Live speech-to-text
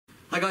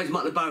Hi guys,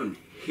 Marc Lebone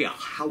here.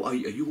 How are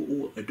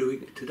you all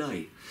doing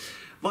today?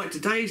 Right,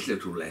 today's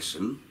little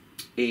lesson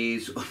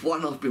is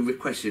one I've been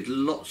requested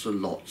lots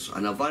and lots,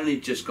 and I've only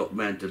just got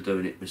round to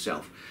doing it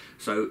myself.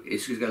 So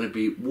it's going to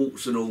be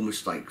warts and all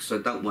mistakes, so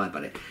don't worry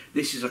about it.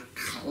 This is a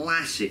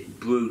classic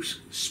Bruce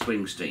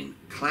Springsteen.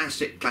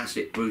 Classic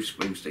Bruce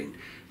Springsteen.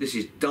 This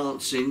is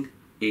Dancing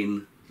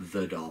in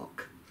the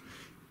Dark.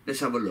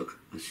 Let's have a look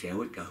and see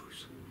how it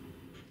goes.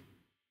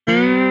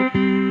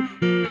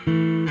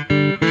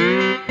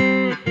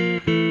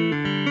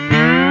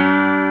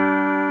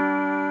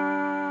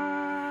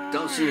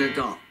 Dancing in the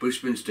Dark, Bruce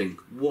Springsteen.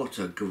 What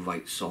a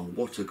great song!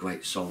 What a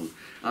great song.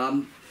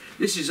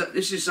 This is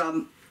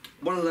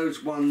one of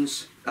those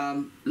ones.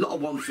 A lot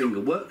of one-finger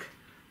work,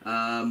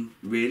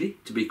 really,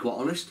 to be quite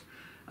honest.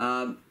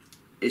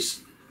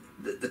 It's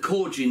the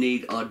chords you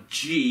need are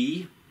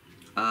G,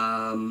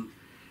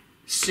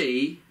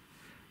 C,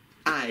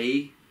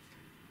 A,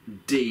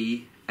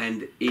 D,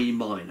 and E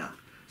minor.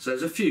 So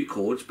there's a few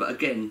chords, but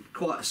again,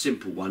 quite a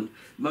simple one,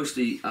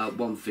 mostly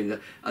one finger.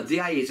 The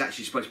A is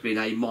actually supposed to be an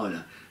A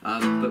minor,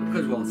 but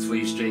because we're on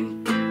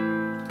 3-string,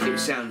 it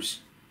sounds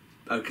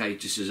okay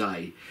just as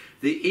A.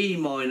 The E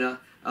minor,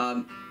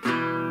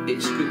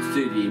 it's good to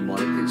do the E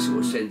minor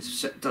because it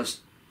sort of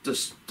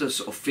does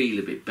sort of feel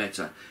a bit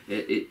better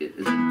than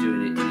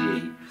doing it in the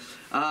E.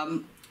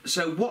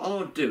 So what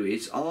I'll do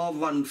is I'll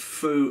run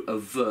through a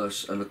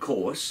verse and a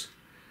chorus,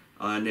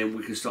 and then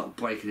we can start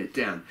breaking it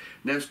down.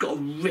 Now it's got a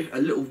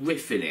little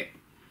riff in it,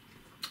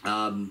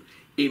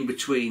 in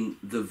between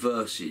the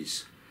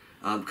verses,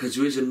 because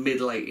there is a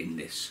middle eight in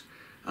this,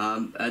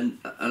 and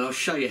I'll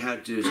show you how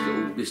to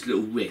do this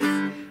little riff.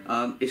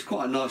 It's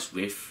quite a nice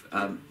riff.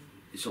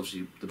 It's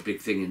obviously the big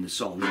thing in the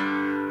song,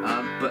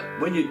 but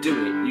when you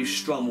do it, you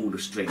strum all the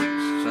strings.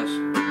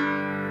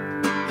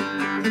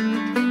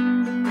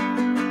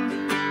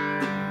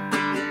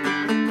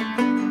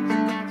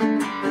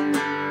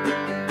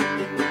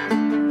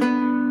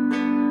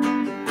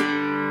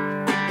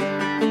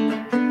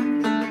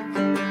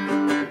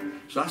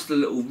 So that's the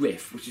little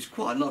riff, which is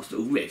quite a nice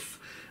little riff,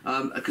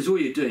 because all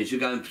you're doing is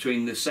you're going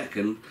between the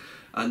 2nd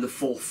and the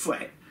 4th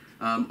fret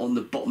on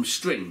the bottom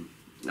string,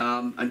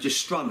 and just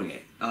strumming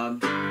it. So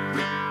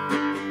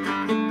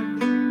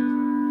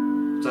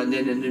and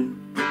then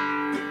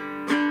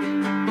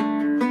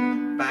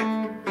back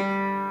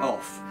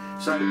off.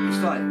 So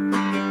it's like.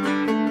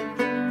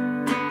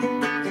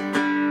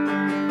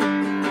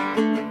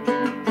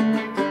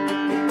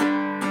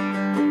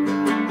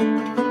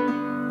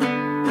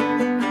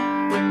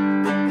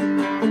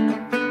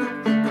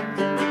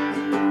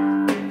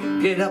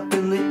 Get up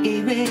in the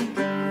evening,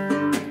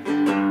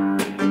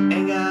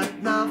 ain't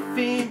got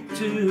nothing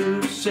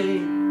to say.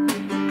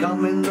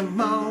 Come in the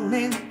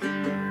morning,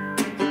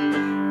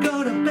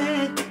 go to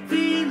bed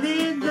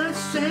feeling the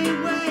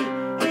same way.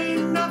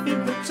 Ain't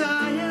nothing but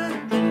tired,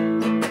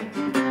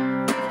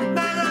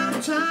 man,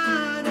 I'm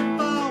tired of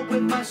all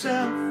with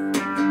myself.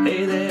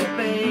 Hey there,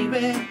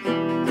 baby,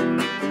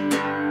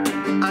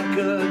 I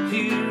could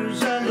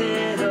use a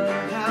little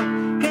help.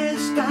 Can't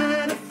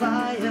start a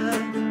fire,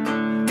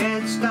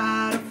 can't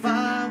start a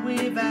fire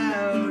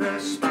without a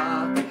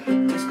spark.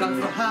 This goes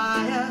for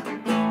higher,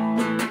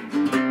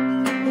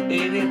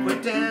 and if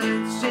we're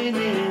dancing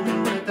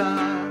in the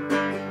dark.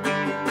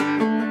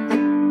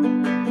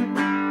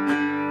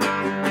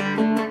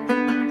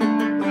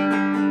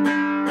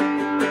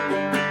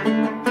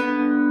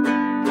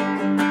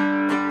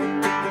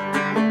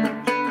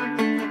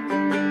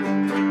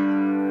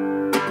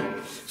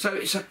 So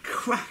it's a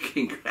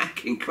cracking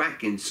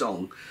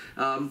song,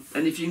 and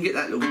if you can get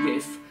that little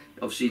riff,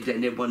 obviously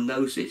then everyone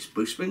knows it's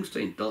Bruce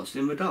Springsteen,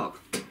 Dancing in the Dark.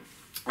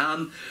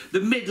 The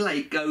middle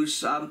eight goes,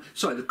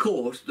 sorry, the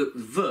chorus, the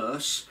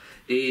verse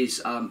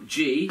is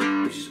G,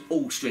 which is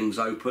all strings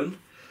open,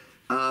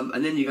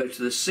 and then you go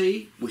to the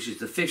C, which is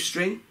the 5th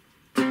string,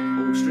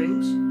 all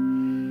strings,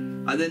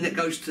 and then it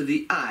goes to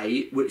the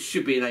A, which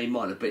should be an A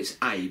minor, but it's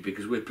A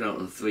because we're playing it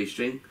on the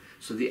 3-string.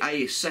 So the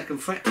A is 2nd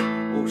fret,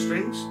 all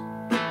strings.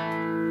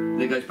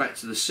 Then it goes back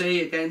to the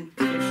C again,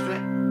 5th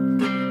fret.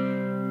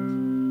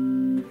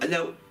 And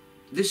now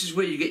this is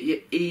where you get your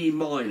E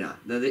minor.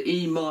 Now the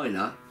E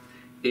minor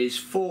is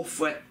 4th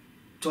fret,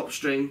 top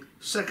string,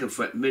 2nd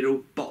fret,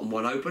 middle, bottom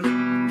one open.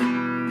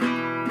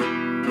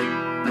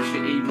 That's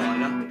your E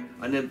minor,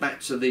 and then back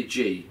to the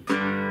G.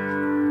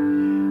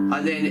 And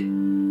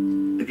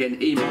then again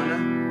E minor.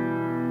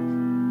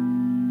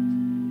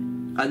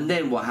 And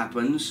then what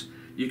happens?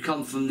 You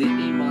come from the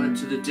E minor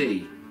to the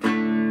D,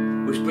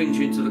 which brings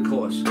you into the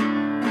chorus.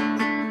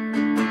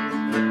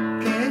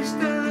 Can't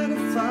start a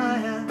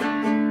fire,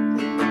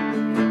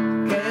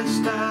 can't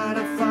start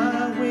a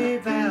fire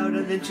without,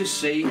 and then to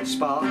C,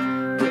 spark,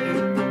 and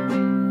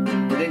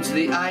then to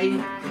the A,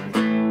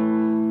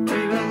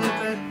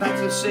 back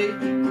to the C,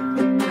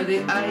 to the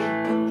A,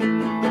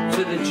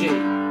 to the G.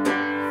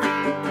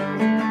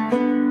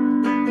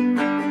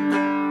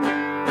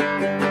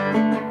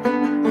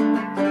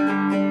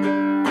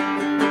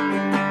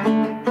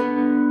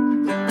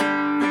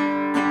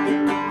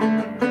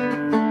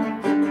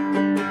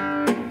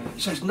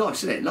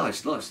 nice, isn't it?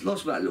 Nice, nice.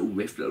 Nice about that little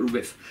riff,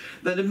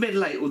 Then the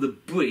middle 8 or the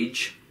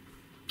bridge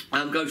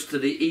goes to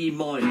the E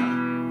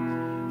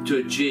minor, to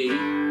a G,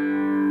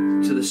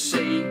 to the C,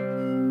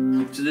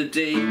 to the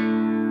D,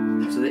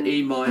 to the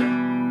E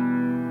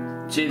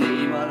minor, to the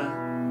E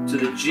minor, to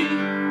the G,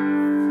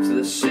 to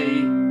the C,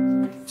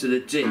 to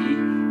the D,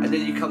 and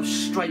then you come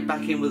straight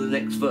back in with the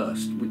next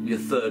verse, with your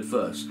third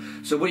verse.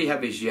 So what you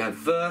have is you have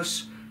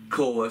verse,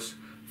 chorus,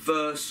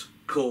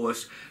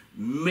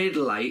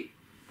 middle 8,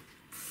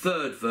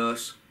 third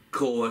verse,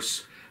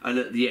 chorus, and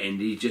at the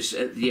end he just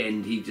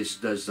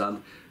does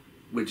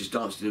we're just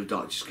dancing in the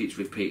dark, just keeps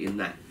repeating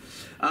that.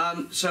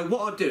 So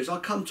what I'll do is I'll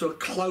come to a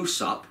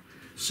close-up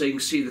so you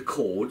can see the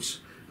chords.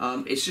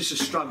 It's just a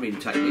strumming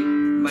technique,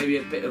 maybe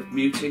a bit of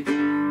muting.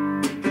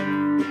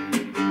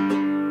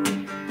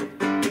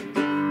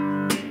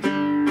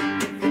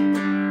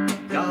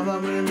 Come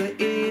on in the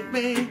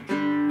evening,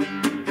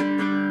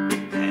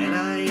 and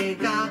I ain't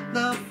got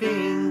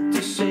nothing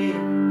to say.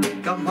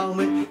 Come home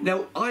with...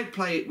 Now I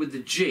play it with the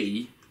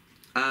G.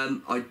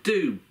 I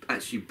do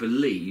actually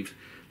believe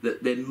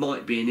that there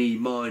might be an E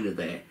minor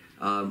there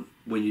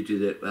when you do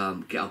the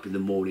get up in the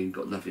morning,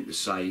 got nothing to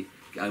say,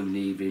 get home in the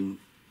evening,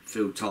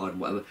 feel tired and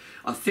whatever.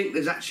 I think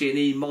there's actually an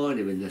E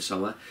minor in there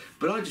somewhere,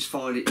 but I just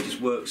find it just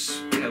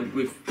works, you know,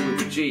 with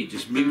the G,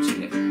 just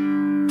muting it.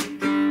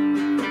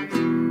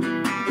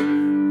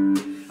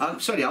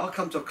 So yeah, I'll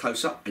come to a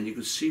close-up and you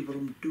can see what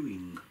I'm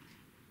doing.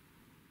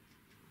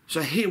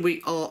 So here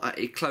we are at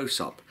a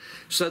close-up.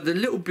 So the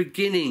little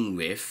beginning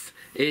riff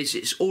is,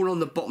 it's all on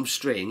the bottom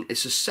string.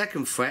 It's the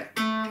 2nd fret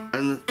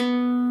and the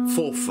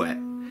 4th fret,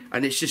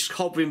 and it's just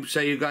hovering.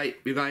 So you're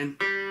going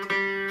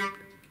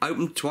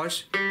open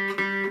twice.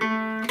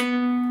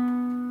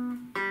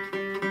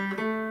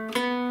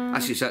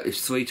 Actually, so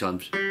it's 3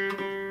 times.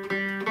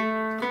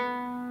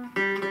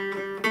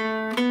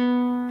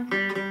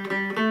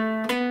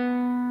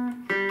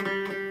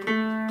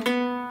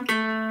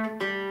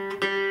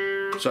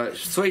 So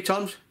it's 3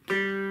 times.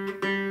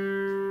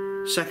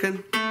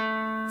 2nd,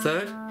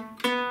 3rd.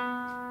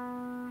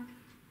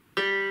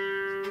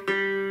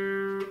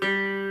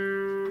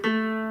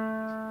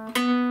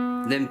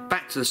 Then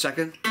back to the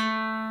 2nd,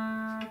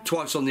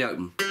 twice on the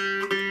open.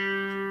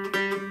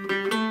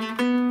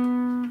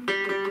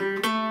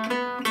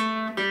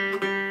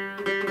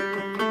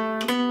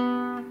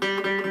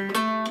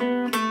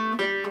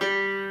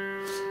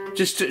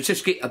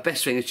 Just get a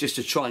best thing is just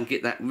to try and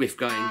get that riff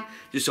going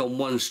just on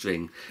one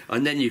string,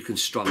 and then you can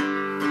strum it.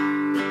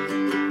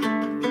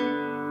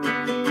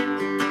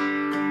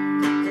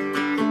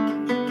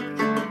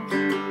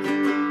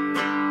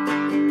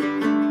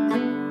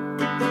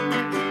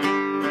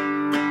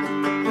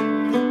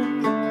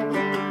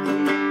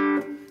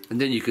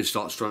 And then you can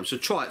start strumming. So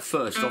try it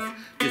first off,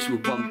 just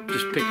with one,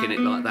 just picking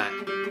it like that.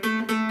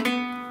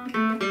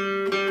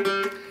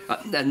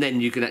 And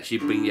then you can actually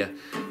bring your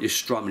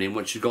strumming in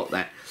once you've got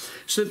that.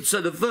 So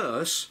the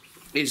verse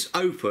is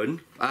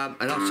open, and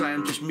I'll say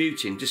I'm just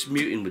muting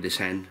with this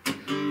hand.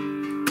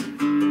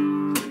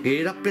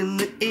 Get up in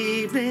the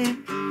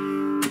evening,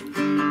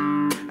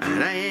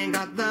 and I ain't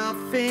got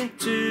nothing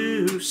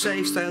to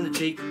say. Stay on the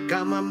G,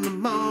 come on the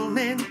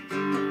morning.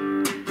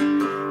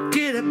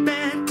 Get a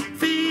bed,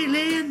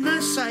 feeling the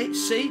sight,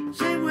 see,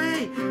 say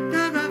way,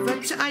 no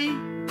other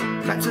time.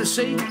 Back to the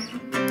C,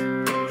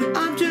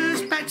 I'm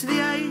just back to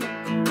the A,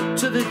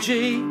 to the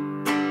G.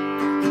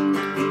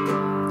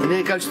 And then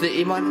it goes to the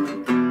E minor,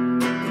 to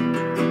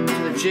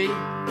the G,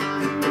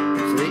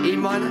 to the E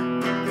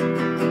minor,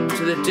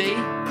 to the D.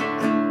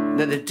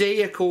 Now the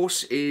D, of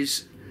course,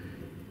 is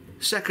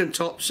 2nd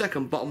top,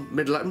 2nd bottom,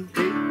 middle open, D.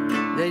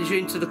 Then you're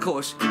into the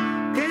chorus.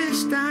 Can't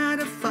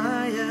start a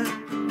fire,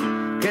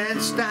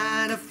 can't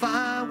start a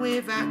fire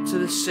without, to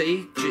the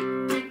C, G,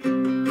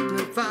 to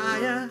the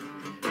fire,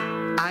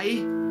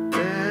 A,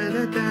 da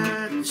da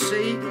da,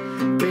 C.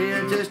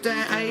 We're just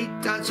an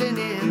 8 dancing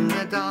in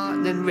the dark,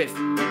 and then riff.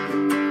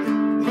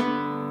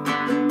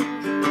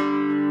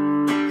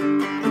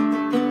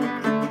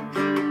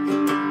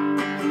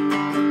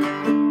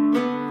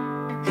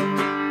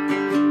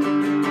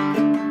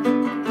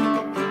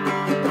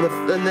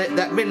 And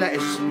that middle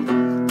is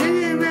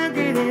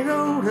getting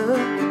older.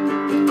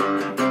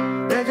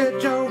 There's a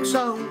joke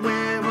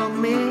somewhere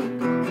on me.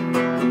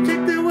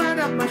 Take the word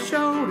off my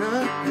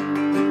shoulder.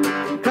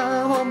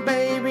 Come on,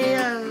 baby,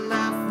 and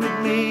laugh with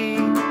me.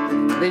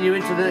 Then you're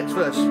into the next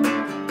verse.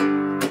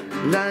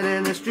 Light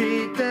in the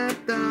street, da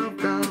da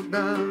da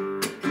da,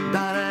 da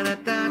da da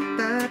da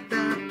da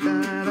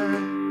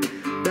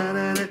da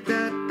da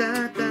da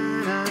da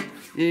da.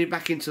 You're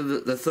back into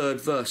the 3rd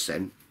verse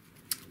then.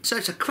 So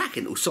it's a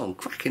cracking little song,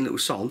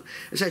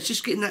 And so it's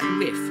just getting that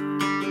riff.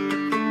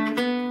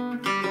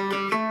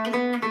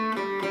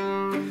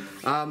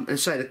 And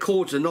so the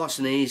chords are nice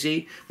and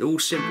easy. They're all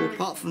simple,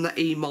 apart from that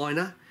E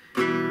minor,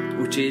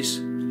 which is,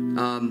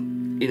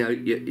 you know,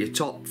 your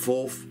top,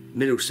 4th,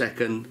 middle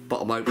 2nd,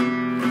 bottom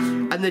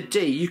open. And the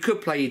D, you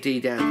could play your D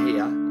down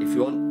here if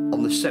you want,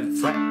 on the 7th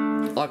fret.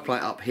 I play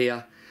it up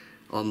here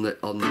on this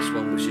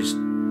one, which is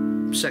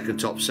 2nd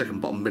top,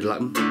 2nd bottom, middle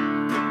open.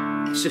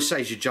 It just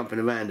saves you jumping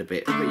around a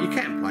bit, but you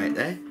can play it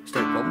there, it's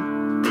no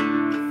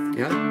problem.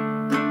 You know?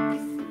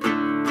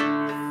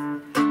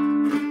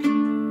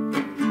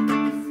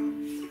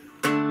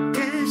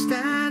 Can't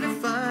start a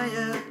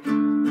fire,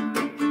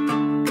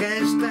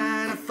 can't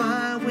start a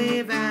fire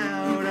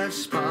without a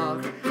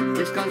spark.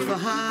 This gun's for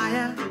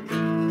hire,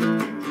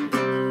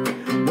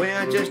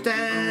 we're just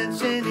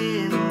dancing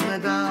in the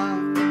dark.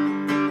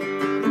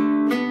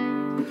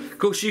 Of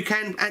course, you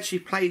can actually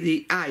play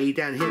the A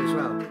down here as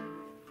well,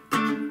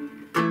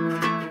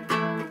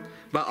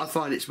 but I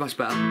find it's much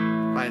better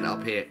playing it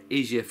up here,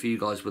 easier for you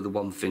guys with the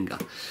one finger.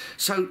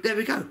 So there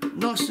we go,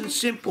 nice and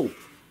simple.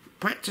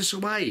 Practice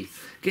away,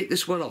 get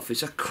this one off.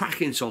 It's a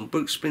cracking song,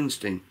 Bruce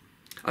Springsteen.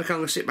 Okay, I'm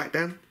going to sit back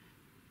down.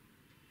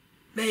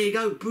 There you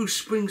go,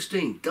 Bruce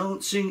Springsteen,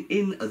 Dancing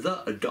in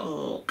the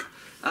Dark.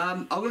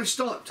 I'm going to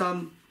start,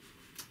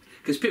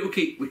 because people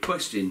keep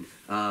requesting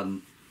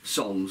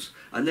songs,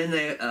 and then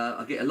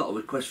I get a lot of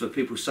requests for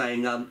people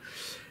saying,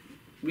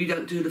 we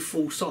don't do the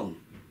full song.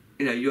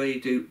 You know, you only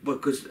do,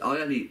 because I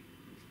only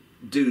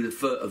do the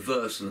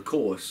verse and the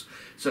chorus,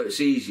 so it's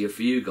easier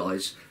for you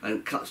guys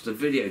and cuts the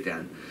video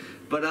down.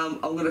 But I'm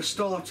going to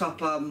start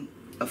up a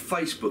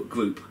Facebook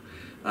group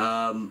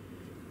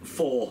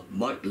for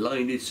Mike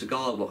Liney's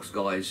Cigar Box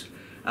guys,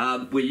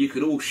 where you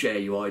can all share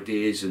your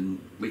ideas and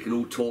we can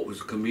all talk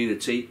as a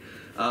community.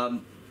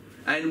 And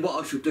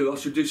what I should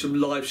do some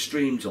live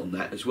streams on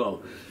that as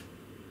well,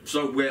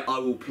 so where I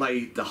will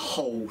play the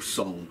whole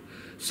song,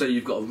 so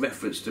you've got a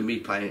reference to me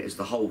playing it as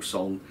the whole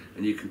song,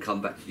 and you can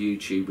come back to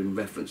YouTube and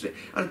reference it.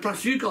 And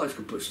plus you guys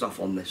can put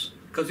stuff on this,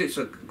 because it's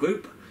a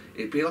group,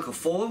 it'd be like a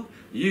forum.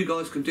 You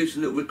guys can do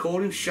some little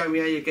recordings, show me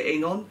how you're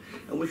getting on,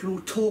 and we can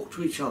all talk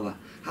to each other,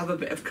 have a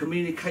bit of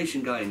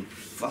communication going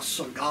for us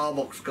Cigar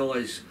Box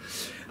guys.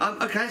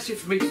 Okay, that's it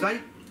for me today.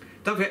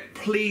 Don't forget,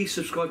 please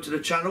subscribe to the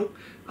channel.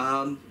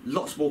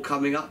 Lots more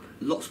coming up,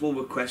 lots more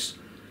requests.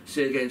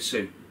 See you again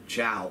soon.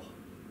 Ciao.